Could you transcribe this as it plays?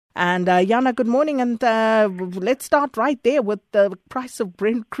And Jana, good morning. And let's start right there with the price of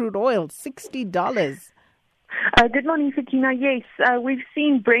Brent crude oil, $60. Good morning, Sakina. Yes, we've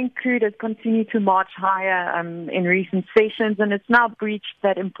seen Brent crude has continued to march higher in recent sessions, and it's now breached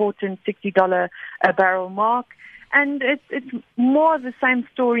that important $60 a barrel mark. And it's more of the same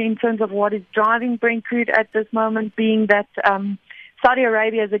story in terms of what is driving Brent crude at this moment, being that Saudi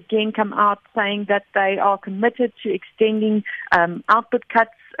Arabia has again come out saying that they are committed to extending output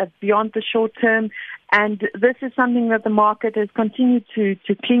cuts beyond the short term. And this is something that the market has continued to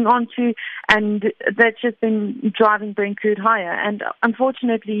cling on to, and that's just been driving Brent crude higher. And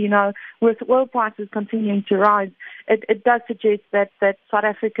unfortunately, with oil prices continuing to rise, it does suggest that South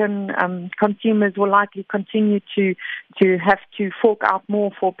African consumers will likely continue to have to fork out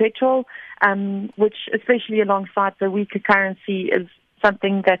more for petrol, which, especially alongside the weaker currency, is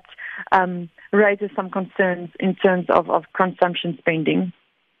something that raises some concerns in terms of consumption spending.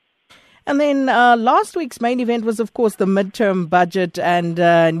 And then last week's main event was, of course, the midterm budget, and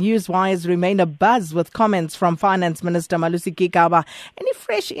newswires remain abuzz with comments from Finance Minister Malusi Gigaba. Any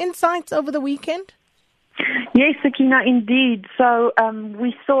fresh insights over the weekend? Yes, Sakina, indeed. So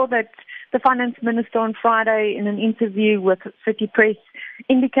we saw that the Finance Minister on Friday, in an interview with City Press,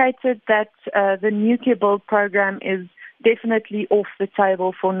 indicated that the nuclear build program is definitely off the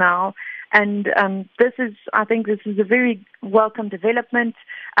table for now. And I think this is a very welcome development.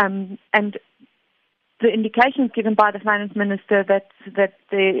 And the indications given by the Finance Minister that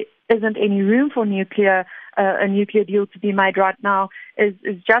there isn't any room for a nuclear deal to be made right now is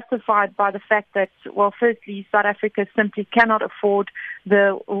justified by the fact that, well, firstly, South Africa simply cannot afford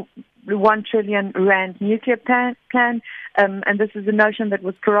the 1 trillion rand nuclear plan. And this is a notion that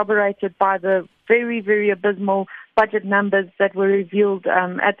was corroborated by the very, very abysmal budget numbers that were revealed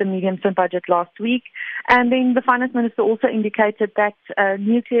at the medium-term budget last week. And then the Finance Minister also indicated that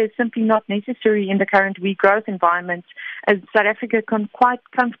nuclear is simply not necessary in the current weak growth environment, as South Africa can quite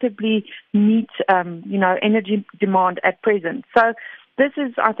comfortably meet, energy demand at present. So this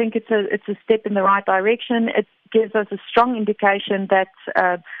is, I think, it's a step in the right direction. It gives us a strong indication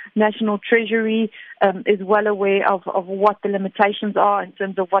that National Treasury is well aware of what the limitations are in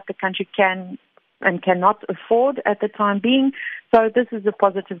terms of what the country can and cannot afford at the time being. So this is a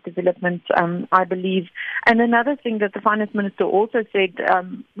positive development, I believe. And another thing that the Finance Minister also said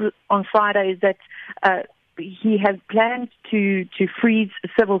on Friday is that he has planned to freeze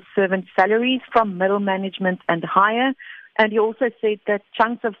civil servant salaries from middle management and higher. And he also said that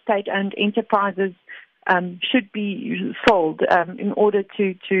chunks of state-owned enterprises should be sold in order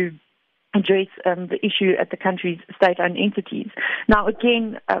to address the issue at the country's state-owned entities. Now,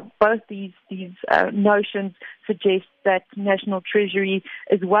 again, both these notions suggest that National Treasury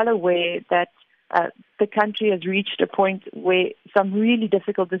is well aware that the country has reached a point where some really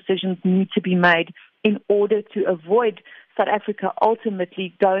difficult decisions need to be made in order to avoid South Africa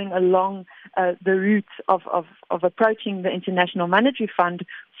ultimately going along the route of approaching the International Monetary Fund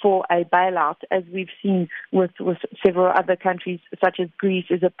for a bailout, as we've seen with several other countries, such as Greece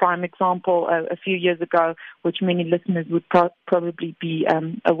is a prime example a few years ago, which many listeners would probably be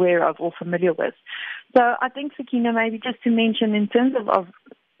aware of or familiar with. So I think, Sakina, maybe just to mention in terms of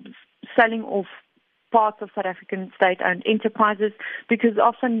selling off parts of South African state-owned enterprises, because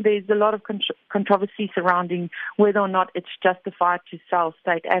often there's a lot of controversy surrounding whether or not it's justified to sell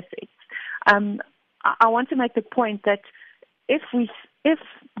state assets. I want to make the point that if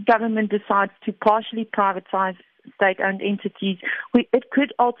government decides to partially privatize state-owned entities, it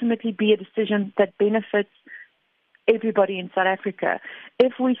could ultimately be a decision that benefits everybody in South Africa.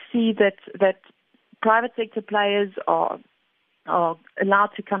 If we see that private sector players are allowed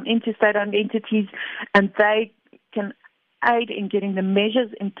to come into state-owned entities and they can aid in getting the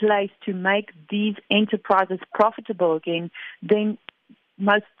measures in place to make these enterprises profitable again, then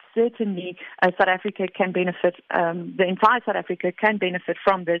most certainly South Africa can benefit, the entire South Africa can benefit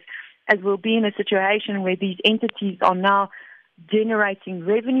from this, as we'll be in a situation where these entities are now generating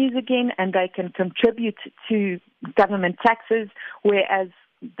revenues again and they can contribute to government taxes, whereas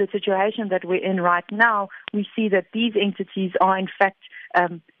the situation that we're in right now, we see that these entities are in fact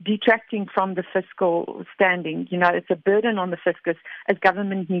detracting from the fiscal standing. It's a burden on the fiscus as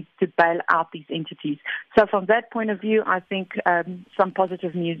government needs to bail out these entities. So from that point of view, I think some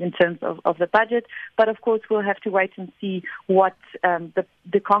positive news in terms of the budget. But of course, we'll have to wait and see what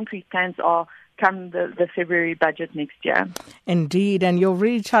the concrete plans are come the February budget next year. Indeed, and you've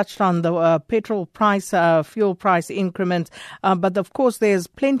really touched on the petrol price, fuel price increments, but of course there's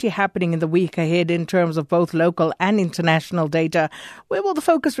plenty happening in the week ahead in terms of both local and international data. Where will the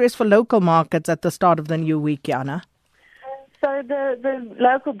focus rest for local markets at the start of the new week, Jana? So the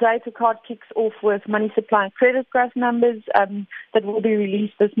local data card kicks off with money supply and credit growth numbers that will be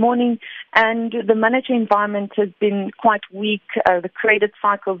released this morning. And the monetary environment has been quite weak. The credit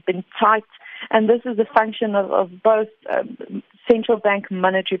cycle has been tight. And this is a function of both central bank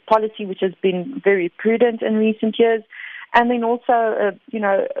monetary policy, which has been very prudent in recent years. And then also,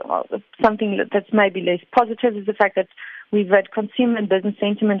 something that's maybe less positive is the fact that we've had consumer and business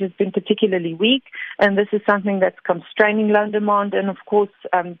sentiment has been particularly weak, and this is something that's constraining loan demand and, of course,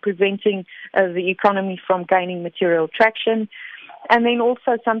 preventing the economy from gaining material traction. And then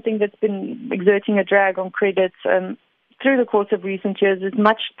also something that's been exerting a drag on credit through the course of recent years is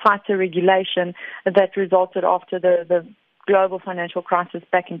much tighter regulation that resulted after the global financial crisis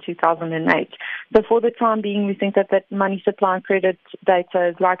back in 2008. So for the time being, we think that money supply and credit data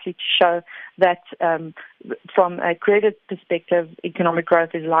is likely to show that from a credit perspective, economic growth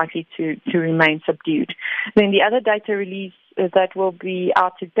is likely to remain subdued. Then the other data release that will be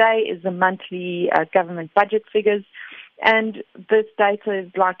out today is the monthly government budget figures. And this data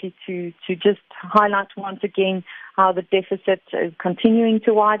is likely to just highlight once again how the deficit is continuing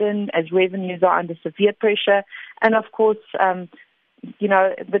to widen as revenues are under severe pressure. And of course,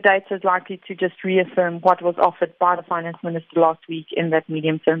 the data is likely to just reaffirm what was offered by the finance minister last week in that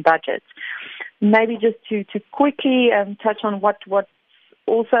medium-term budget. Maybe just to quickly touch on what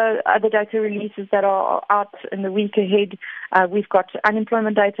also other data releases that are out in the week ahead. We've got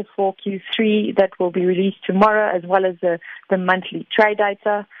unemployment data for Q3 that will be released tomorrow, as well as the monthly trade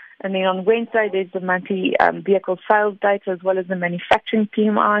data. And then on Wednesday, there's the monthly vehicle sales data, as well as the manufacturing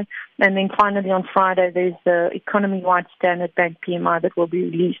PMI. And then finally on Friday, there's the economy-wide Standard Bank PMI that will be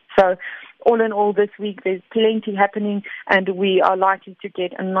released. So all in all, this week, there's plenty happening, and we are likely to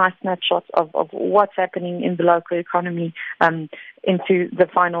get a nice snapshot of what's happening in the local economy into the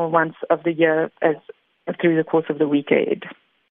final months of the year as through the course of the week ahead.